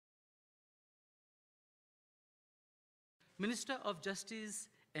Minister of Justice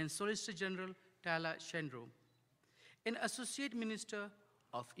and Solicitor General Tala Shandro, and Associate Minister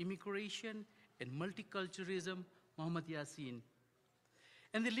of Immigration and Multiculturalism Mohammad Yaseen,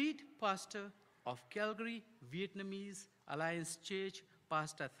 and the lead pastor of Calgary-Vietnamese Alliance Church,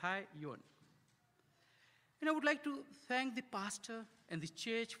 Pastor Thai Nguyen. And I would like to thank the pastor and the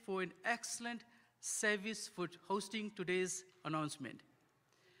church for an excellent service for hosting today's announcement.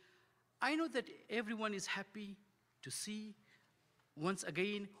 I know that everyone is happy to see once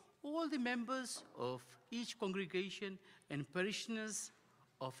again all the members of each congregation and parishioners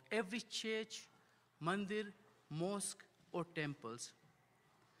of every church, mandir, mosque, or temples.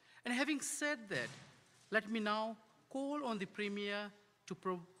 And having said that, let me now call on the Premier to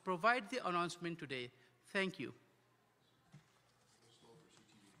provide the announcement today. Thank you.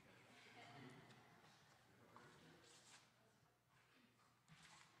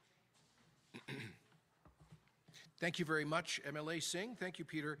 Thank you very much, MLA Singh. Thank you,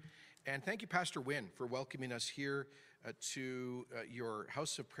 Peter. And thank you, Pastor Nguyen, for welcoming us here to your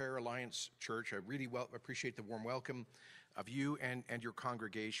House of Prayer Alliance Church. I really appreciate the warm welcome of you and your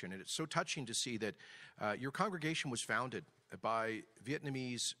congregation. And it's so touching to see that your congregation was founded by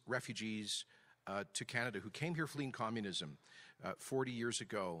Vietnamese refugees to Canada who came here fleeing communism 40 years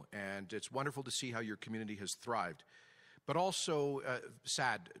ago. And it's wonderful to see how your community has thrived. But also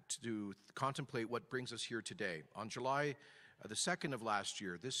sad to contemplate what brings us here today. On July the 2nd of last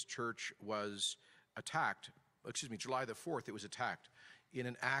year, this church was attacked, July the 4th, it was attacked in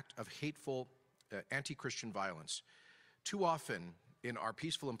an act of hateful anti-Christian violence. Too often in our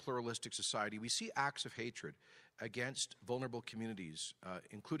peaceful and pluralistic society, we see acts of hatred against vulnerable communities,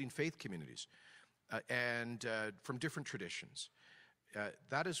 including faith communities, and from different traditions.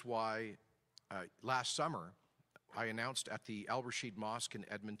 That is why last summer, I announced at the Al Rashid Mosque in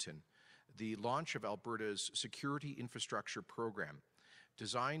Edmonton the launch of Alberta's Security Infrastructure Program,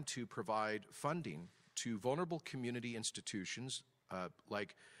 designed to provide funding to vulnerable community institutions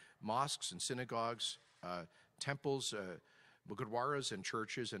like mosques and synagogues, temples, gurdwaras and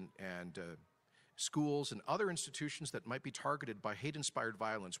churches, and schools and other institutions that might be targeted by hate-inspired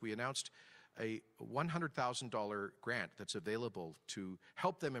violence. We announced a $100,000 grant that's available to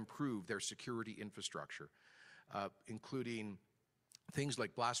help them improve their security infrastructure, including things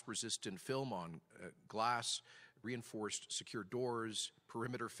like blast-resistant film on glass, reinforced secure doors,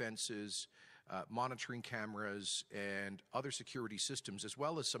 perimeter fences, monitoring cameras, and other security systems, as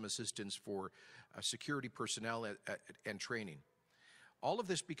well as some assistance for security personnel and training. All of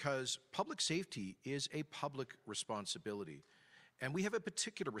this because public safety is a public responsibility. And we have a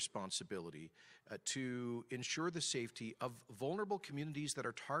particular responsibility to ensure the safety of vulnerable communities that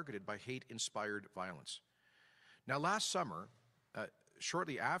are targeted by hate-inspired violence. Now, last summer,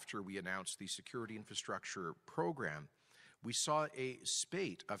 shortly after we announced the Security Infrastructure Program, we saw a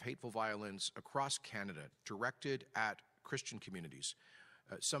spate of hateful violence across Canada directed at Christian communities.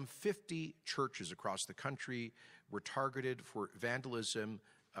 Some 50 churches across the country were targeted for vandalism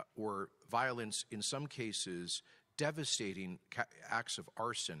or violence, in some cases, devastating acts of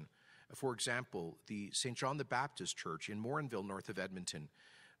arson. For example, the St. John the Baptist Church in Morinville, north of Edmonton,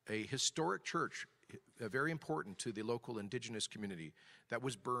 a historic church, very important to the local Indigenous community, that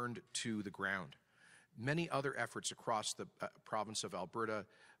was burned to the ground. Many other efforts across the province of Alberta,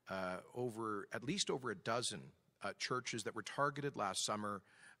 at least over a dozen churches that were targeted last summer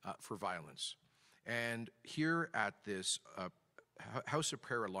for violence. And here at this House of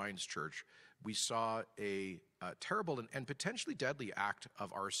Prayer Alliance Church, we saw a terrible and potentially deadly act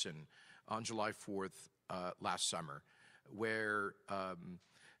of arson on July 4th last summer, where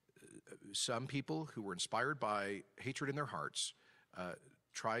some people who were inspired by hatred in their hearts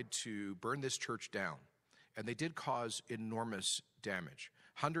tried to burn this church down. And they did cause enormous damage,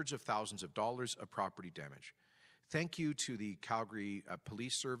 hundreds of thousands of dollars of property damage. Thank you to the Calgary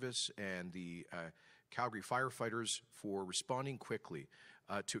Police Service and the Calgary firefighters for responding quickly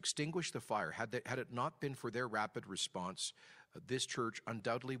to extinguish the fire. Had it not been for their rapid response, this church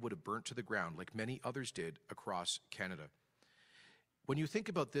undoubtedly would have burnt to the ground, like many others did across Canada. When you think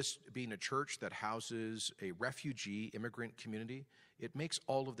about this being a church that houses a refugee immigrant community, it makes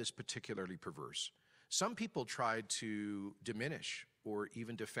all of this particularly perverse. Some people tried to diminish or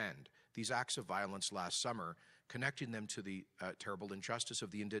even defend these acts of violence last summer, connecting them to the terrible injustice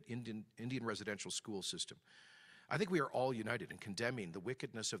of the Indian residential school system. I think we are all united in condemning the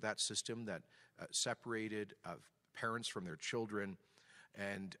wickedness of that system that separated parents from their children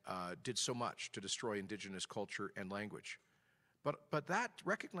and did so much to destroy Indigenous culture and language. But that,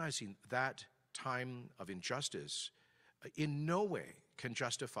 recognizing that time of injustice in no way can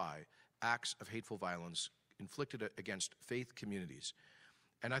justify acts of hateful violence inflicted against faith communities.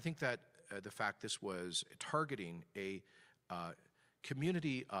 And I think that the fact this was targeting a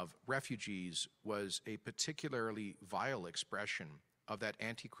community of refugees was a particularly vile expression of that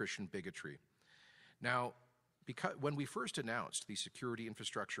anti-Christian bigotry. Now, when we first announced the security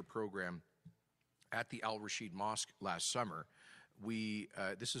infrastructure program at the Al Rashid Mosque last summer,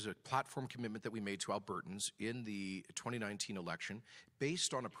 this is a platform commitment that we made to Albertans in the 2019 election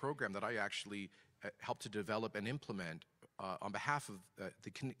based on a program that I actually helped to develop and implement on behalf of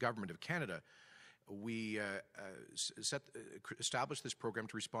the Government of Canada. We established this program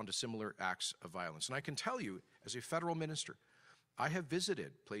to respond to similar acts of violence. And I can tell you, as a federal minister, I have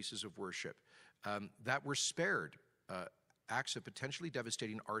visited places of worship that were spared acts of potentially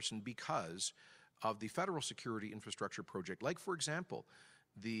devastating arson because of the federal security infrastructure project. Like, for example,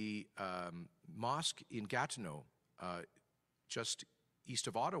 the mosque in Gatineau, just east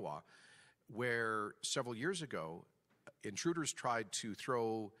of Ottawa, where several years ago, intruders tried to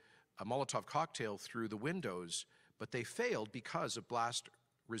throw a Molotov cocktail through the windows, but they failed because of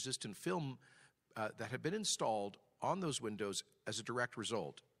blast-resistant film that had been installed on those windows as a direct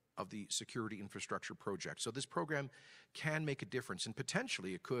result of the security infrastructure project. So this program can make a difference, and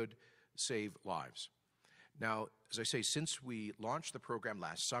potentially it could save lives. Now, as I say, since we launched the program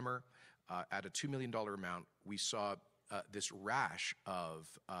last summer at a $2 million amount, we saw this rash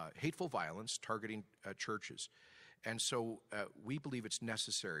of hateful violence targeting churches. And so we believe it's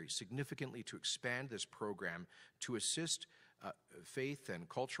necessary significantly to expand this program to assist faith and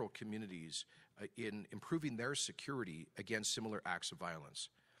cultural communities in improving their security against similar acts of violence.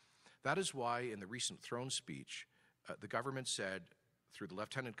 That is why in the recent throne speech, the government said, through the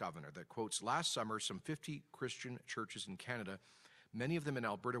Lieutenant Governor, that, quotes, last summer, some 50 Christian churches in Canada, many of them in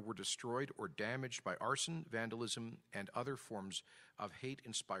Alberta, were destroyed or damaged by arson, vandalism, and other forms of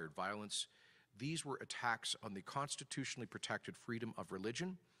hate-inspired violence. These were attacks on the constitutionally protected freedom of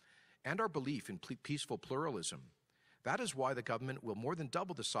religion and our belief in peaceful pluralism. That is why the government will more than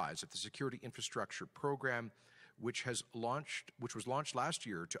double the size of the security infrastructure program, which was launched last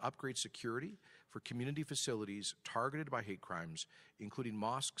year to upgrade security for community facilities targeted by hate crimes, including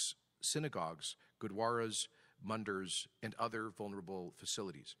mosques, synagogues, gurdwaras, mandirs, and other vulnerable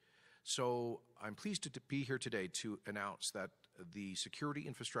facilities. So I'm pleased to be here today to announce that the security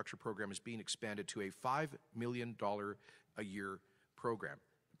infrastructure program is being expanded to a $5 million a year program.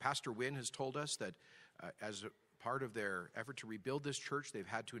 Pastor Nguyen has told us that as a part of their effort to rebuild this church, they've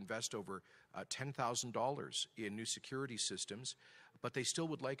had to invest over $10,000 in new security systems, but they still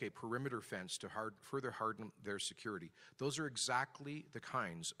would like a perimeter fence to further harden their security. Those are exactly the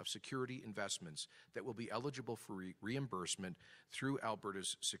kinds of security investments that will be eligible for reimbursement through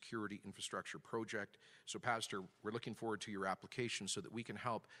Alberta's security infrastructure project. So, Pastor, we're looking forward to your application so that we can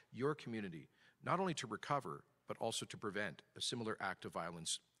help your community not only to recover, but also to prevent a similar act of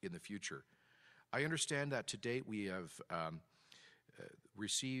violence in the future. I understand that to date we have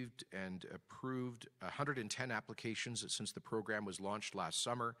received and approved 110 applications since the program was launched last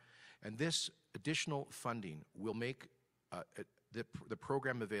summer, and this additional funding will make the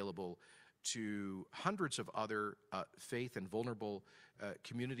program available to hundreds of other faith and vulnerable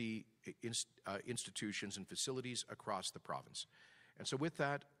community institutions and facilities across the province. And so with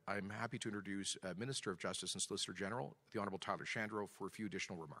that, I'm happy to introduce Minister of Justice and Solicitor General, the Honourable Tyler Shandro, for a few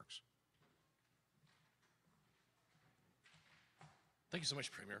additional remarks. Thank you so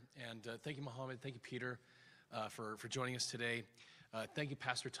much, Premier, and thank you, Mohammed. Thank you, Peter, for joining us today. Thank you,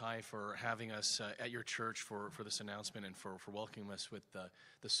 Pastor Ty, for having us at your church for this announcement and for welcoming us with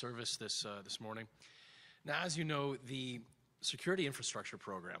the service this morning. Now, as you know, the Security Infrastructure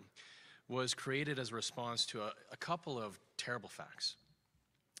Program was created as a response to a couple of terrible facts,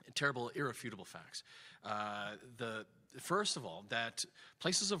 terrible, irrefutable facts. First of all, that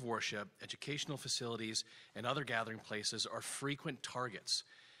places of worship, educational facilities, and other gathering places are frequent targets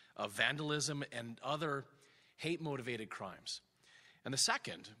of vandalism and other hate-motivated crimes. And the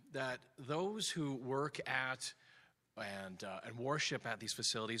second, that those who work at and worship at these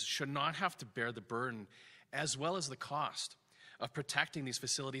facilities should not have to bear the burden as well as the cost of protecting these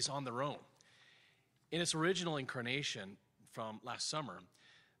facilities on their own. In its original incarnation from last summer,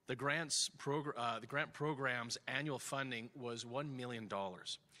 the grant program's annual funding was $1 million,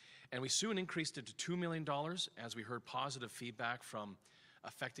 and we soon increased it to $2 million as we heard positive feedback from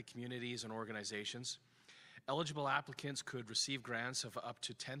affected communities and organizations. Eligible applicants could receive grants of up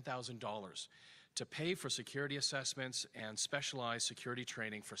to $10,000 to pay for security assessments and specialized security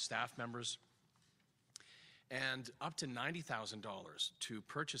training for staff members, and up to $90,000 to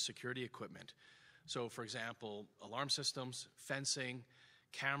purchase security equipment. So, for example, alarm systems, fencing,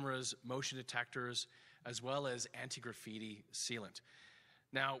 cameras, motion detectors, as well as anti-graffiti sealant.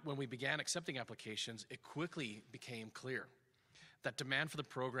 Now, when we began accepting applications, it quickly became clear that demand for the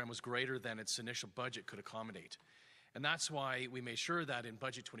program was greater than its initial budget could accommodate. And that's why we made sure that in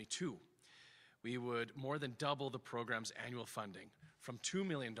Budget 22, we would more than double the program's annual funding from $2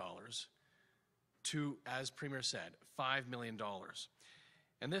 million to, as Premier said, $5 million.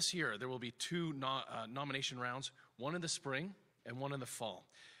 And this year, there will be two nomination rounds, one in the spring and one in the fall,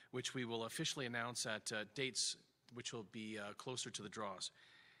 which we will officially announce at dates which will be closer to the draws.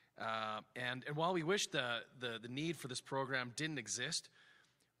 And while we wish the need for this program didn't exist,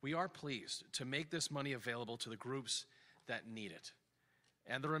 we are pleased to make this money available to the groups that need it.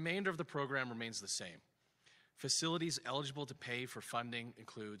 And the remainder of the program remains the same. Facilities eligible to pay for funding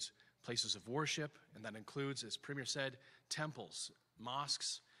includes places of worship, and that includes, as Premier said, temples,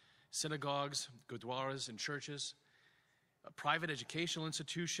 mosques, synagogues, gurdwaras, and churches, private educational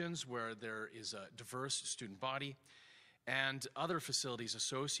institutions where there is a diverse student body, and other facilities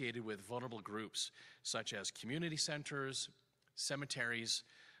associated with vulnerable groups, such as community centers, cemeteries,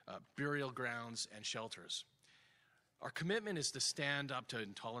 burial grounds, and shelters. Our commitment is to stand up to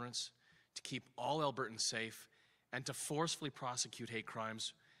intolerance, to keep all Albertans safe, and to forcefully prosecute hate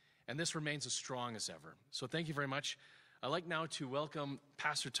crimes, and this remains as strong as ever. So thank you very much. I'd like now to welcome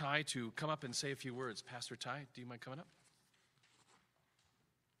Pastor Ty to come up and say a few words. Pastor Ty, do you mind coming up?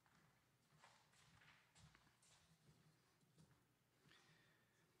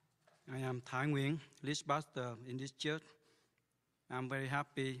 I am Thái Nguyen, lead pastor in this church. I'm very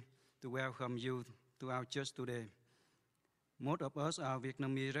happy to welcome you to our church today. Most of us are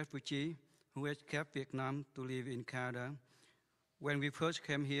Vietnamese refugees who escaped Vietnam to live in Canada. When we first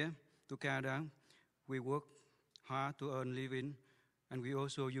came here to Canada, we worked hard to earn living, and we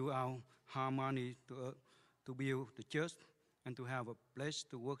also use our hard money to build the church and to have a place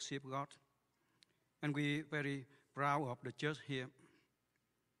to worship God. And we're very proud of the church here.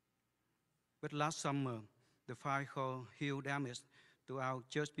 But last summer, the fire caused huge damage to our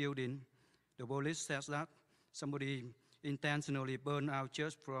church building. The police said that somebody intentionally burned our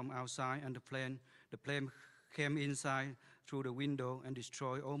church from outside, and the flame came inside through the window and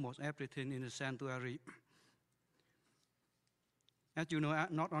destroyed almost everything in the sanctuary. As you know,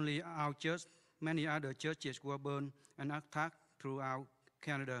 not only our church, many other churches were burned and attacked throughout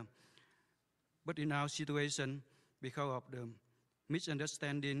Canada. But in our situation, because of the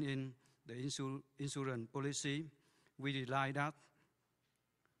misunderstanding in the insurance policy, we realized that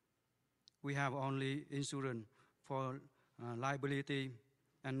we have only insurance for liability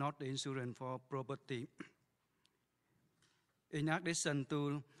and not the insurance for property. In addition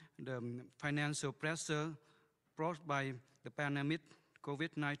to the financial pressure brought by the pandemic,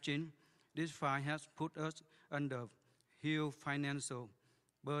 COVID-19, this fire has put us under huge financial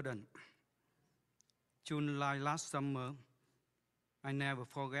burden. July last summer, I never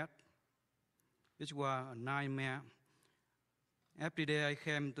forget. It was a nightmare. Every day I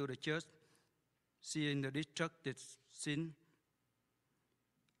came to the church, seeing the destructive scene,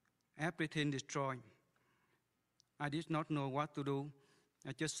 everything destroyed. I did not know what to do.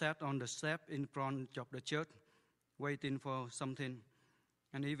 I just sat on the step in front of the church, waiting for something.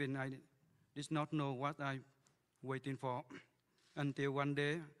 And even I did not know what I waiting for, until one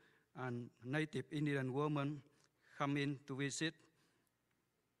day a native Indian woman come in to visit.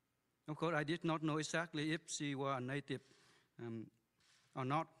 Of course, I did not know exactly if she was a native or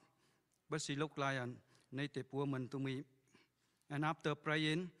not, but she looked like a native woman to me. And after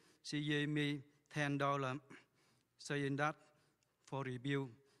praying, she gave me $10, saying that for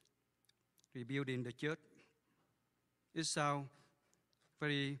rebuilding the church. It sounds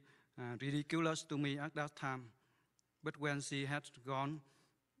very ridiculous to me at that time, but when she had gone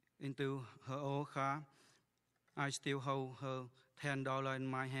into her own car, I still hold her $10 in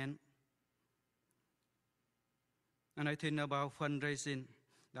my hand. And I think about fundraising.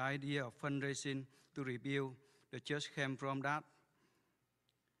 The idea of fundraising to rebuild the church came from that.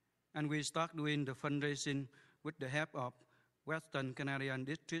 And we start doing the fundraising with the help of Western Canadian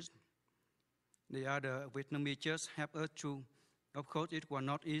District. The other Vietnamese church helped us too. Of course, it was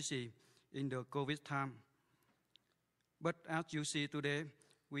not easy in the COVID time. But as you see today,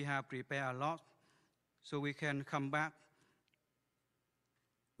 we have prepared a lot so we can come back.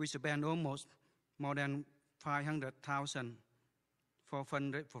 We spent almost more than $500,000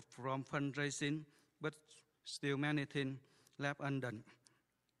 from fundraising, but still many things left undone.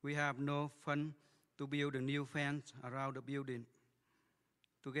 We have no fund to build a new fence around the building,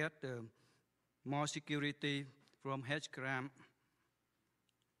 to get more security from hate crime.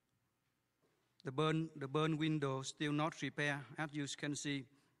 The burn window still not repaired. As you can see,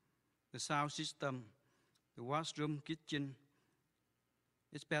 the sound system the washroom, kitchen,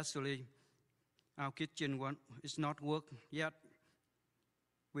 especially our kitchen is not working yet.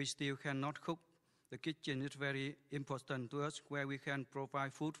 We still cannot cook. The kitchen is very important to us, where we can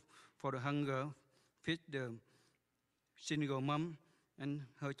provide food for the hunger, feed the single mom and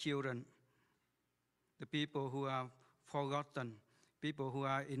her children, the people who are forgotten, people who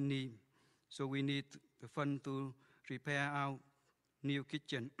are in need. So we need the fund to repair our new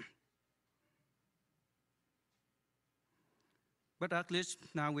kitchen. But at least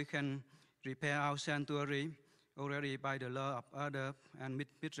now we can repair our sanctuary already by the law of order and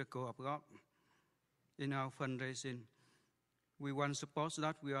miracle of God in our fundraising. We once supposed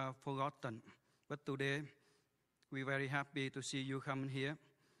that we are forgotten, but today we're very happy to see you coming here.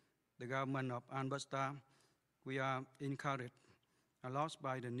 The government of Alberta, we are encouraged a lot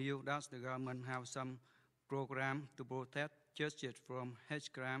by the news that the government have some program to protect churches from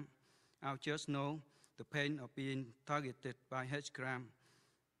hate crime. Our church know the pain of being targeted by hate crime,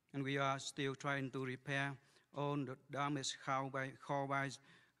 and we are still trying to repair all the damage caused by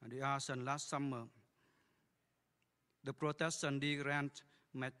the arson last summer. The protection the grant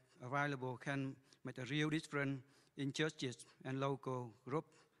made available can make a real difference in churches and local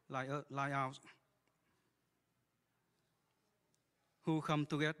groups like ours, who come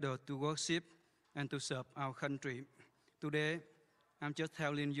together to worship and to serve our country. Today, I'm just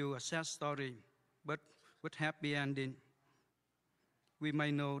telling you a sad story, but with happy ending. We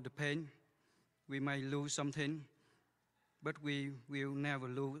may know the pain, we may lose something, but we will never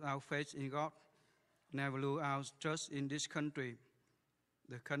lose our faith in God, never lose our trust in this country,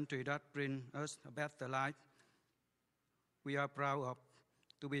 the country that brings us a better life. We are proud of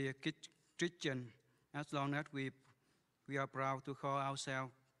to be a Christian, as long as we are proud to call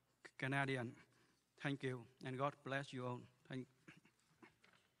ourselves Canadian. Thank you, and God bless you all.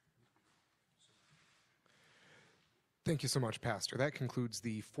 Thank you so much, Pastor. That concludes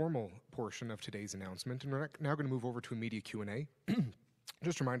the formal portion of today's announcement, and we're now going to move over to immediate Q&A.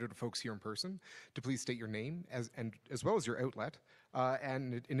 Just a reminder to folks here in person to please state your name as well as your outlet,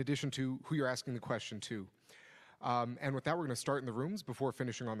 and in addition to who you're asking the question to. And with that, we're going to start in the rooms before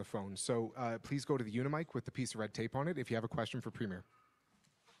finishing on the phone. So please go to the Unimic with the piece of red tape on it if you have a question for Premier.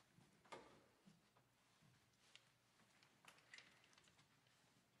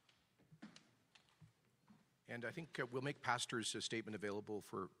 And I think we'll make Pastor's statement available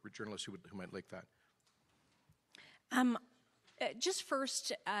for journalists who might like that. Just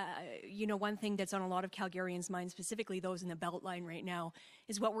first, one thing that's on a lot of Calgarians' minds, specifically those in the Beltline right now,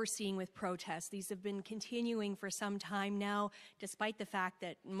 is what we're seeing with protests. These have been continuing for some time now, despite the fact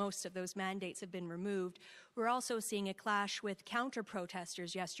that most of those mandates have been removed. We're also seeing a clash with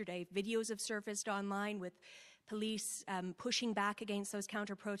counter-protesters yesterday. Videos have surfaced online with police pushing back against those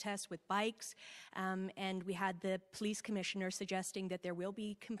counter-protests with bikes, and we had the police commissioner suggesting that there will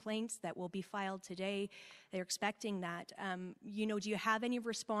be complaints that will be filed today. They're expecting that. Do you have any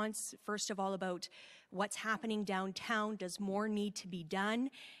response, first of all, about what's happening downtown? Does more need to be done?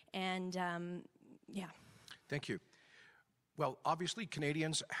 And, yeah. Thank you. Well, obviously,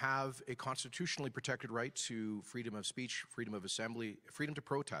 Canadians have a constitutionally protected right to freedom of speech, freedom of assembly, freedom to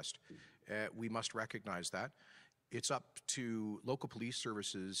protest. We must recognize that. It's up to local police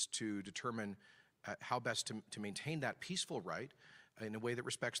services to determine how best to maintain that peaceful right in a way that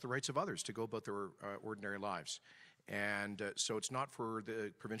respects the rights of others to go about their ordinary lives. And so it's not for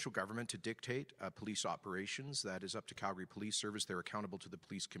the provincial government to dictate police operations. That is up to Calgary Police Service. They're accountable to the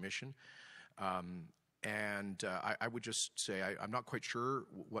Police Commission. I would just say I'm not quite sure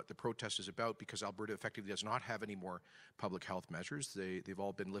what the protest is about, because Alberta effectively does not have any more public health measures. They've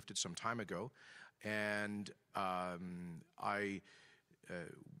all been lifted some time ago. And I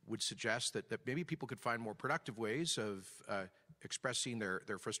would suggest that maybe people could find more productive ways of expressing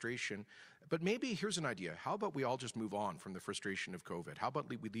their frustration. But maybe here's an idea. How about we all just move on from the frustration of COVID? How about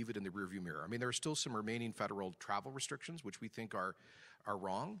we leave it in the rearview mirror? I mean, there are still some remaining federal travel restrictions, which we think are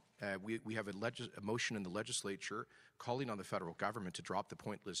wrong. We have a motion in the legislature calling on the federal government to drop the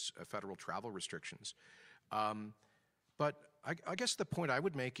pointless federal travel restrictions. But I guess the point I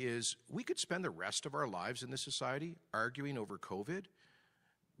would make is we could spend the rest of our lives in this society arguing over COVID,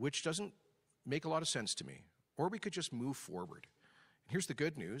 which doesn't make a lot of sense to me. Or we could just move forward. And here's the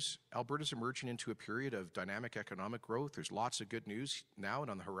good news. Alberta's emerging into a period of dynamic economic growth. There's lots of good news now and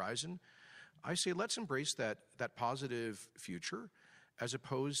on the horizon. I say let's embrace that positive future, as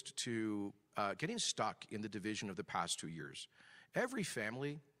opposed to getting stuck in the division of the past 2 years. Every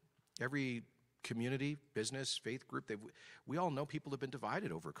family, every community, business, faith group, we all know people have been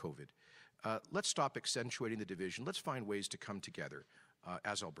divided over COVID. Let's stop accentuating the division. Let's find ways to come together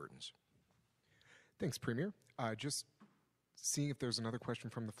as Albertans. Thanks, Premier. Just seeing if there's another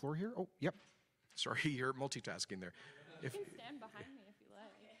question from the floor here. Oh, yep. Sorry, you're multitasking there. You can stand behind me if you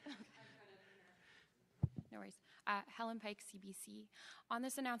like. No worries. Helen Pike, CBC. On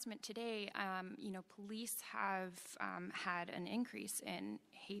this announcement today, police have had an increase in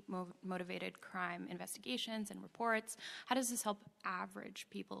hate-motivated crime investigations and reports. How does this help average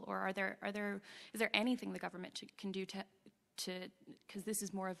people, or is there anything the government can do to because this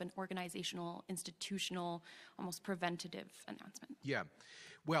is more of an organizational, institutional, almost preventative announcement? Yeah.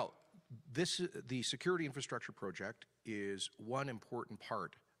 Well, the Security Infrastructure Project is one important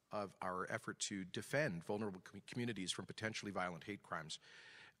part of our effort to defend vulnerable communities from potentially violent hate crimes.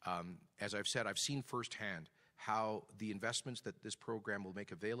 As I've said, I've seen firsthand how the investments that this program will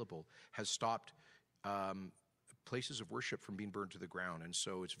make available has stopped places of worship from being burned to the ground. And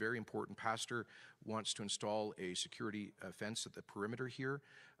so it's very important. Pastor wants to install a security fence at the perimeter here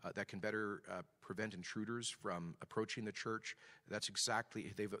that can better prevent intruders from approaching the church. That's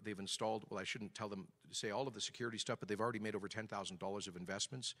exactly, they've installed, well, I shouldn't tell them to say all of the security stuff, but they've already made over $10,000 of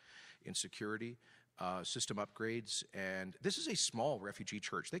investments in security, system upgrades. And this is a small refugee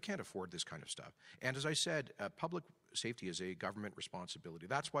church. They can't afford this kind of stuff. And as I said, public safety is a government responsibility.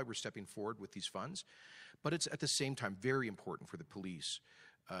 That's why we're stepping forward with these funds. But it's at the same time very important for the police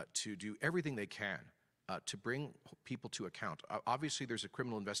to do everything they can to bring people to account. Obviously, there's a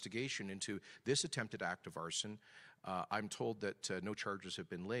criminal investigation into this attempted act of arson. I'm told that no charges have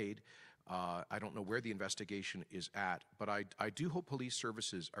been laid. I don't know where the investigation is at, but I do hope police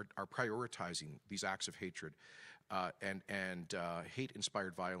services are prioritizing these acts of hatred and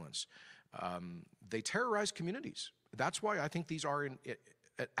hate-inspired violence. They terrorize communities. That's why I think these are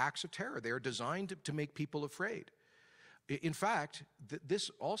acts of terror. They are designed to make people afraid. In fact, this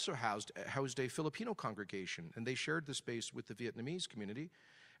also housed a Filipino congregation, and they shared the space with the Vietnamese community,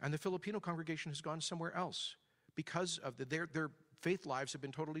 and the Filipino congregation has gone somewhere else because of their faith lives have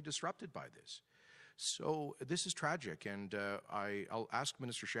been totally disrupted by this. So this is tragic, and I'll ask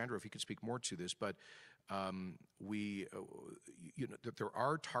Minister Shandro if he could speak more to this, but there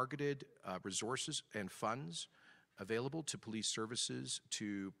are targeted resources and funds available to police services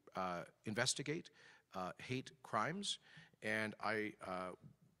to investigate hate crimes, and I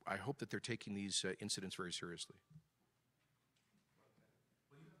hope that they're taking these incidents very seriously.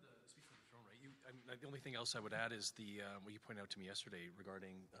 Well, you have the speech from the throne, right? The only thing else I would add is what you pointed out to me yesterday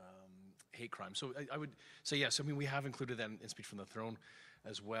regarding hate crime. So I would say yes. I mean, we have included that in speech from the throne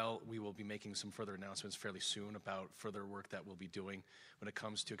as well. We will be making some further announcements fairly soon about further work that we'll be doing when it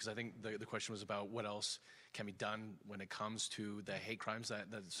comes to, because I think the question was about what else can be done when it comes to the hate crimes that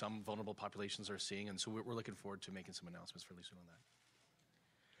some vulnerable populations are seeing. And so we're looking forward to making some announcements fairly soon on that.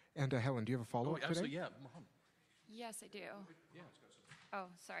 And Helen, do you have a follow-up today? Absolutely, yeah. Mohammed. Yes, I do. Yeah. Oh,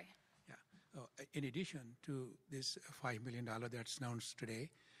 sorry. Yeah. In addition to this $5 million that's announced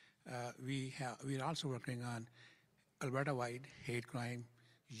today, we're also working on Alberta-wide hate crime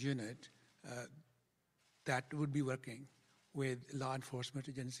unit that would be working with law enforcement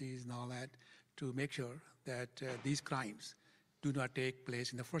agencies and all that to make sure that these crimes do not take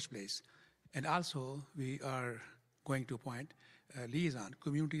place in the first place. And also, we are going to appoint a liaison,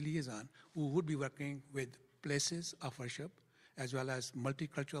 community liaison, who would be working with places of worship as well as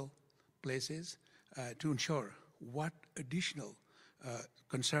multicultural places to ensure what additional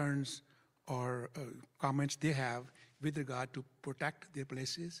concerns or comments they have with regard to protect their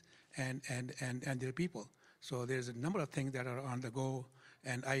places and their people. So there's a number of things that are on the go,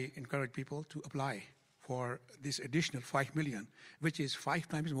 and I encourage people to apply for this additional $5 million, which is 5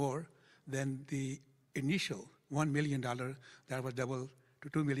 times more than the initial $1 million that was doubled to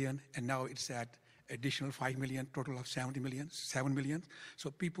 $2 million, and now it's at additional $5 million, total of $7 million. So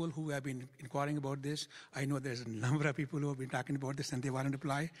people who have been inquiring about this, I know there's a number of people who have been talking about this and they wanted to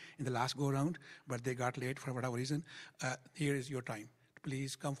apply in the last go-round, but they got late for whatever reason. Here is your time.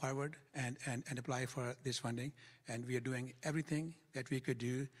 Please come forward and apply for this funding. And we are doing everything that we could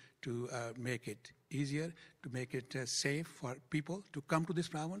do to make it easier, to make it safe for people to come to this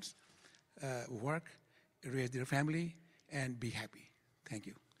province, work, raise their family, and be happy. Thank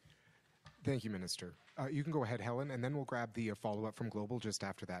you. Thank you, Minister. You can go ahead, Helen, and then we'll grab the follow-up from Global just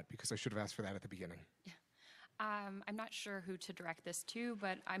after that, because I should have asked for that at the beginning. Yeah. I'm not sure who to direct this to,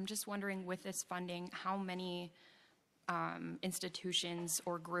 but I'm just wondering, with this funding, how many institutions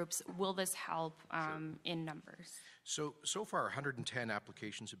or groups will this help in numbers? So far, 110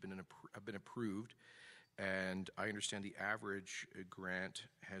 applications have been approved, and I understand the average grant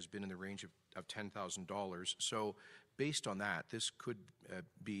has been in the range of $10,000. So based on that, this could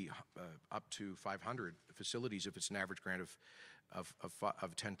be up to 500 facilities if it's an average grant of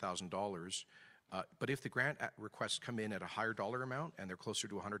 $10,000. But if the grant requests come in at a higher dollar amount and they're closer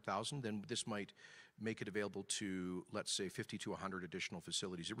to 100,000, then this might make it available to, let's say, 50 to 100 additional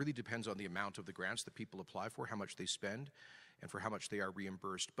facilities. It really depends on the amount of the grants that people apply for, how much they spend, and for how much they are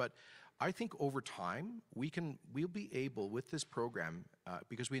reimbursed. But I think over time, we'll be able, with this program,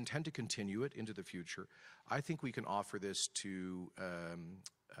 because we intend to continue it into the future, I think we can offer this to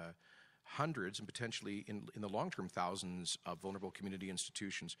hundreds and potentially, in the long term, thousands of vulnerable community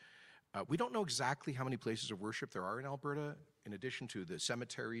institutions. We don't know exactly how many places of worship there are in Alberta, in addition to the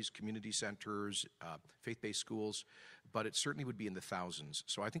cemeteries, community centers, faith-based schools, but it certainly would be in the thousands.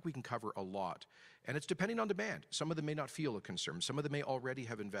 So I think we can cover a lot. And it's depending on demand. Some of them may not feel a concern. Some of them may already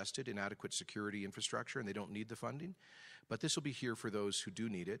have invested in adequate security infrastructure and they don't need the funding. But this will be here for those who do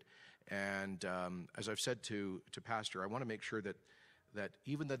need it. And as I've said to Pastor, I want to make sure that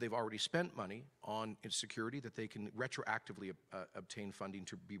even though they've already spent money on security, that they can retroactively obtain funding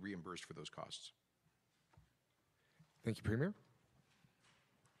to be reimbursed for those costs. Thank you, Premier.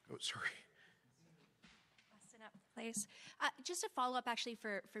 Oh, sorry. Listen up, please. Just a follow-up, actually,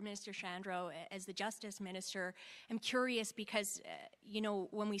 for Minister Shandro, as the Justice Minister. I'm curious because,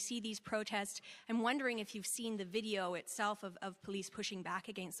 when we see these protests, I'm wondering if you've seen the video itself of police pushing back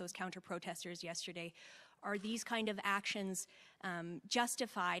against those counter-protesters yesterday. Are these kind of actions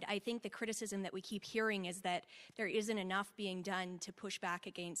justified? I think the criticism that we keep hearing is that there isn't enough being done to push back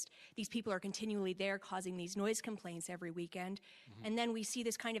against these people are continually there causing these noise complaints every weekend. Mm-hmm. And then we see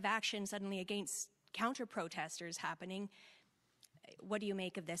this kind of action suddenly against counter-protesters happening. What do you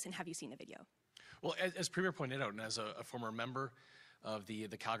make of this, and have you seen the video? Well, as Premier pointed out, and as a former member of the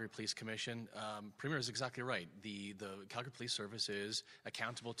Calgary Police Commission, Premier is exactly right. The Calgary Police Service is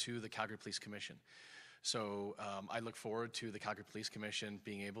accountable to the Calgary Police Commission. So I look forward to the Calgary Police Commission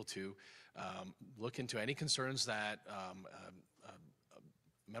being able to look into any concerns that a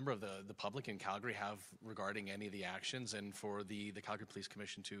member of the public in Calgary have regarding any of the actions, and for the Calgary Police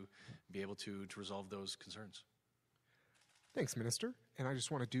Commission to be able to resolve those concerns. Thanks, Minister. And I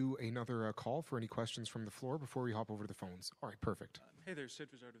just want to do another call for any questions from the floor before we hop over to the phones. All right, perfect. Hey there, Sid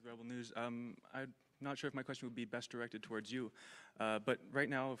Rizard with Rebel News. I'm not sure if my question would be best directed towards you, but right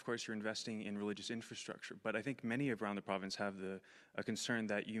now, of course, you're investing in religious infrastructure, but I think many around the province have a concern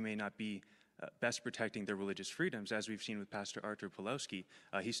that you may not be best protecting their religious freedoms, as we've seen with Pastor Artur Pawlowski.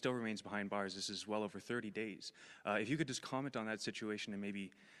 He still remains behind bars. This is well over 30 days. If you could just comment on that situation and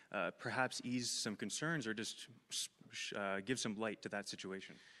maybe perhaps ease some concerns or just give some light to that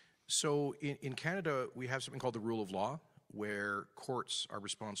situation. So in Canada, we have something called the rule of law, where courts are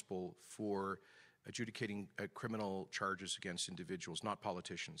responsible for adjudicating criminal charges against individuals, not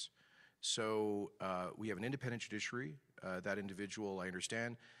politicians. So we have an independent judiciary. That individual, I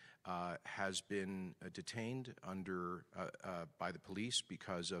understand, has been detained by the police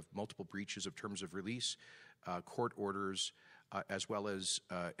because of multiple breaches of terms of release, court orders, as well as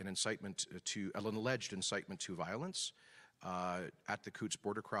an alleged incitement to violence at the Coots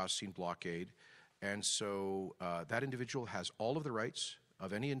border crossing blockade. And so that individual has all of the rights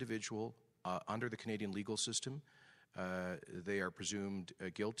of any individual under the Canadian legal system. They are presumed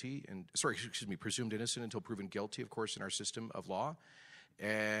presumed innocent until proven guilty, of course, in our system of law.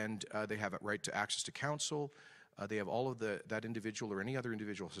 And they have a right to access to counsel. They have all of that individual or any other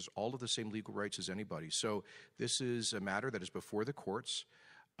individual has all of the same legal rights as anybody. So this is a matter that is before the courts.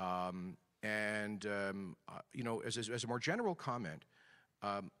 As a more general comment,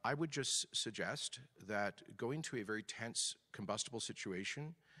 I would just suggest that going to a very tense, combustible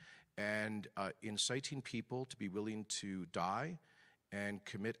situation and inciting people to be willing to die and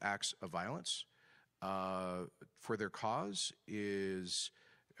commit acts of violence for their cause is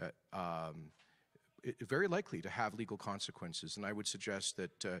very likely to have legal consequences. And I would suggest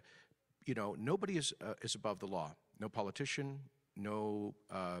that nobody is above the law. No politician, no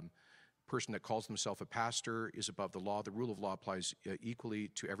person that calls himself a pastor is above the law. The rule of law applies equally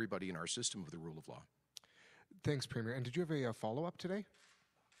to everybody in our system of the rule of law. Thanks, Premier. And did you have a follow-up today?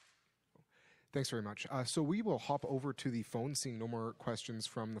 Thanks very much. So we will hop over to the phone, seeing no more questions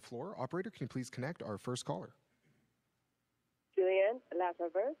from the floor. Operator, can you please connect our first caller? Julian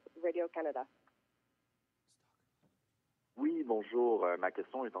Lazarus, Radio-Canada. Oui, bonjour. Ma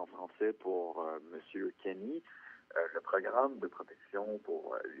question est en français pour Monsieur Kenney. Le programme de protection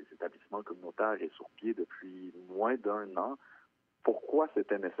pour les établissements communautaires est sur pied depuis moins d'un an. Pourquoi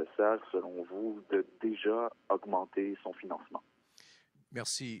c'était nécessaire, selon vous, de déjà augmenter son financement?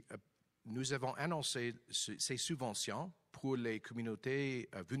 Merci. Nous avons annoncé ces subventions pour les communautés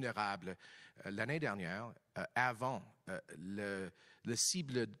vulnérables l'année dernière, avant le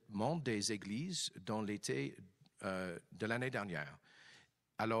ciblement des églises dans l'été de l'année dernière.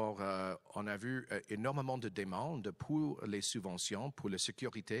 Alors, on a vu énormément de demandes pour les subventions, pour la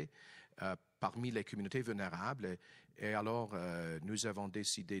sécurité parmi les communautés vulnérables. Et alors, nous avons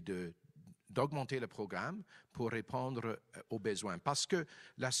décidé d'augmenter le programme pour répondre aux besoins. Parce que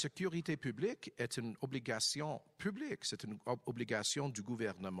la sécurité publique est une obligation publique, c'est une obligation du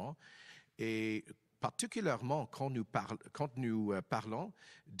gouvernement. Et particulièrement quand nous parlons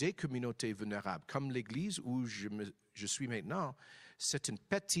des communautés vulnérables, comme l'Église où je suis maintenant, c'est une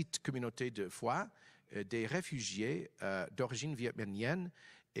petite communauté de foi, des réfugiés d'origine vietnamienne,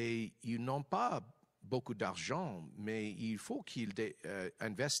 et ils n'ont pas beaucoup d'argent, mais il faut qu'ils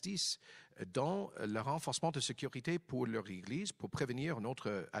investissent dans le renforcement de sécurité pour leur Église, pour prévenir une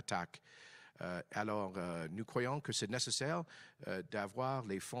autre attaque. Alors, nous croyons que c'est nécessaire d'avoir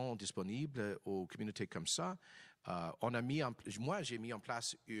les fonds disponibles aux communautés comme ça. Moi, j'ai mis en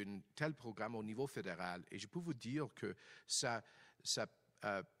place un tel programme au niveau fédéral et je peux vous dire que ça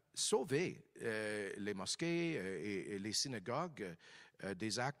a sauvé les mosquées et les synagogues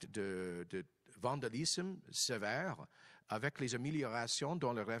des actes de vandalisme sévère avec les améliorations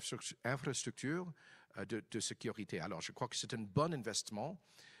dans leur infrastructure de sécurité. Alors, je crois que c'est un bon investissement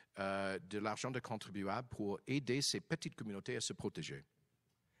de l'argent des contribuables pour aider ces petites communautés à se protéger.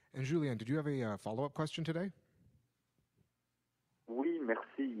 And Julian, did you have a follow-up question today? Oui,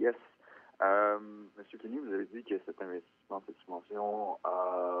 merci. Yes. Monsieur Kenney, vous avez dit que cet investissement, cette subvention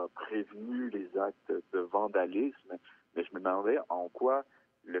a prévenu les actes de vandalisme, mais je me demandais en quoi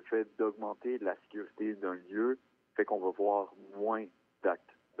le fait d'augmenter la sécurité d'un lieu fait qu'on va voir moins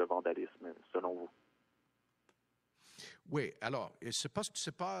d'actes de vandalisme, selon vous. Oui, alors, ce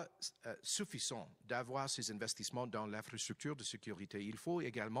n'est pas suffisant d'avoir ces investissements dans l'infrastructure de sécurité. Il faut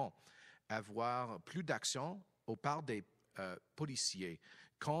également avoir plus d'action au part des policiers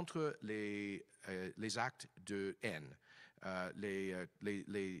contre les actes de haine,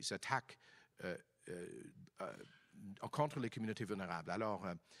 les attaques contre les communautés vulnérables. Alors,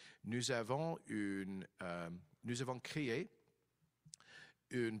 nous avons créé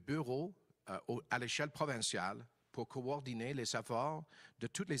un bureau à l'échelle provinciale pour coordonner les efforts de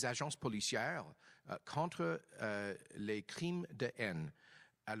toutes les agences policières contre les crimes de haine.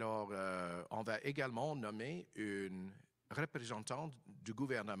 Alors, on va également nommer une représentante du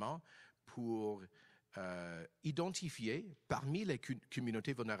gouvernement pour identifier parmi les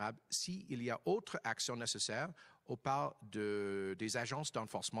communautés vulnérables s'il y a autre action nécessaire au part des agences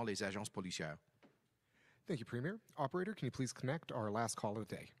d'enforcement, les agences policières. Thank you, Premier. Operator, can you please connect our last call of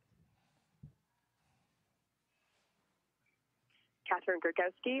the day? Catherine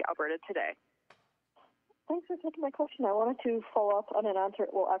Gurkowski, Alberta Today. Thanks for taking my question. I wanted to follow up on an answer,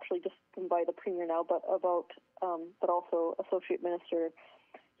 well, actually just by the Premier now, but also Associate Minister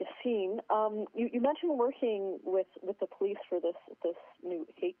Yaseen. You mentioned working with the police for this new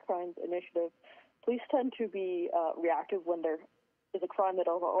hate crimes initiative. Police tend to be reactive when there is a crime that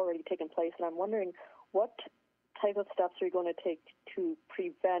has already taken place, and I'm wondering what type of steps are you going to take to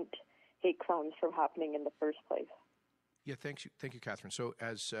prevent hate crimes from happening in the first place? Yeah, thank you, Catherine. So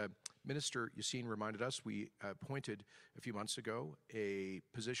as Minister Yaseen reminded us, we appointed a few months ago a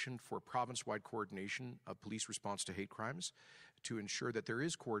position for province-wide coordination of police response to hate crimes to ensure that there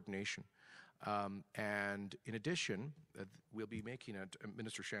is coordination. And in addition, we'll be making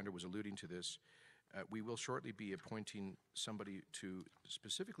Minister Shandro was alluding to this, we will shortly be appointing somebody to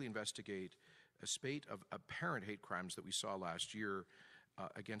specifically investigate a spate of apparent hate crimes that we saw last year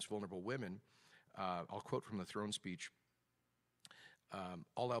against vulnerable women. I'll quote from the throne speech.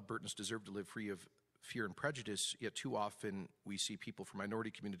 All Albertans deserve to live free of fear and prejudice, yet too often we see people from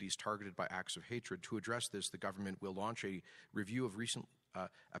minority communities targeted by acts of hatred. To address this, the government will launch a review of recent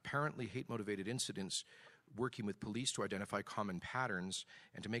apparently hate-motivated incidents, working with police to identify common patterns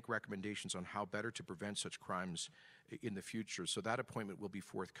and to make recommendations on how better to prevent such crimes in the future. So that appointment will be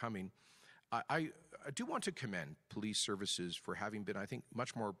forthcoming. I do want to commend police services for having been, I think,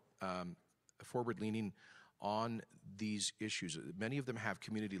 much more forward-leaning on these issues. Many of them have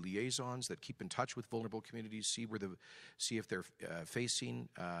community liaisons that keep in touch with vulnerable communities, see if they're facing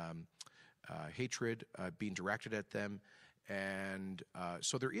hatred being directed at them. And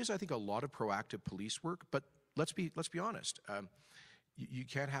so there is, I think, a lot of proactive police work, but let's be honest. You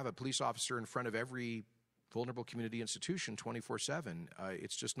can't have a police officer in front of every vulnerable community institution 24/7.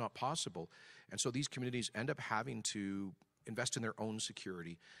 It's just not possible. And so these communities end up having to invest in their own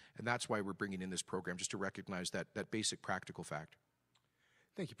security. And that's why we're bringing in this program, just to recognize that basic practical fact.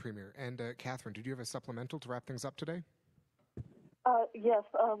 Thank you, Premier. And Catherine, did you have a supplemental to wrap things up today? Yes,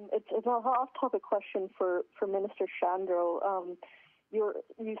 it's an off-topic question for Minister Shandro. You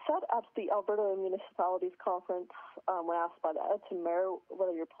said at the Alberta Municipalities Conference, when asked by the Edson Mayor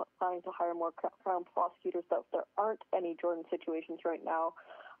whether you're planning to hire more Crown prosecutors, that there aren't any Jordan situations right now.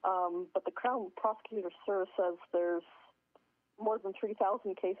 But the Crown Prosecutor Service says there's more than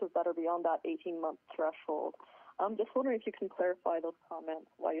 3,000 cases that are beyond that 18-month threshold. I'm just wondering if you can clarify those comments,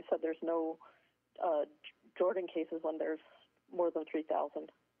 why you said there's no Jordan cases when there's more than 3,000.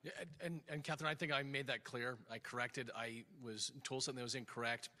 Yeah, and Catherine, I think I made that clear. I corrected. I was told something that was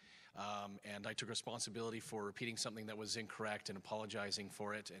incorrect, and I took responsibility for repeating something that was incorrect and apologizing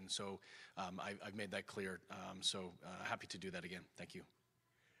for it. And so I've made that clear. Happy to do that again. Thank you.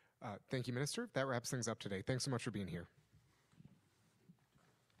 Thank you, Minister. That wraps things up today. Thanks so much for being here.